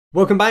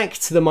Welcome back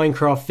to the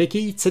Minecraft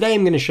Viki. Today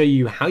I'm going to show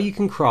you how you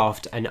can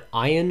craft an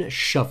iron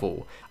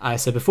shovel.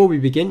 So before we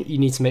begin, you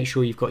need to make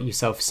sure you've got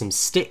yourself some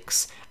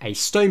sticks, a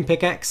stone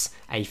pickaxe,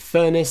 a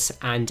furnace,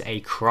 and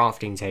a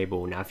crafting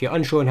table. Now if you're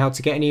unsure on how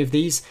to get any of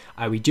these,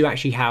 we do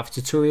actually have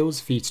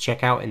tutorials for you to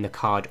check out in the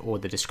card or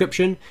the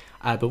description.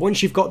 But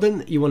once you've got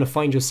them, you want to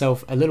find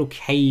yourself a little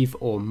cave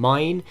or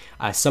mine,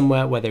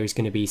 somewhere where there is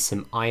going to be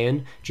some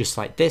iron, just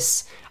like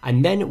this.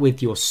 And then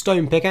with your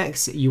stone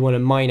pickaxe, you want to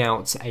mine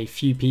out a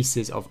few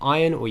pieces of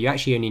iron, or you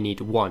actually only need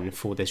one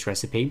for this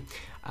recipe.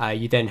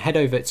 You then head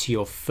over to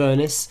your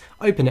furnace,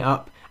 open it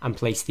up, and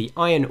place the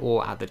iron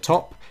ore at the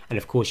top. And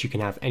of course you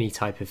can have any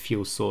type of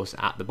fuel source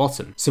at the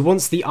bottom. So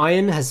once the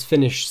iron has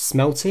finished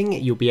smelting,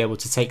 you'll be able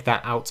to take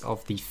that out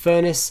of the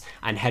furnace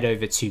and head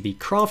over to the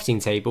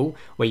crafting table,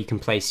 where you can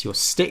place your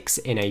sticks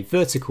in a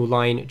vertical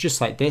line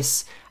just like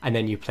this, and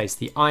then you place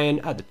the iron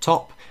at the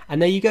top,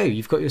 and there you go,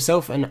 you've got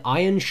yourself an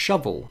iron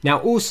shovel. Now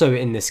also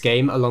in this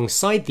game,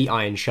 alongside the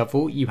iron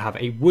shovel, you have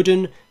a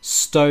wooden,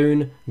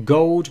 stone,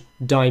 gold,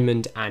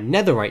 diamond, and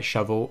netherite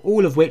shovel,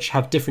 all of which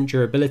have different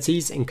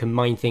durabilities and can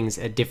mine things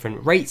at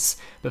different rates,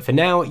 but for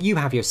now you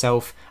have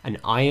yourself an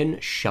iron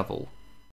shovel.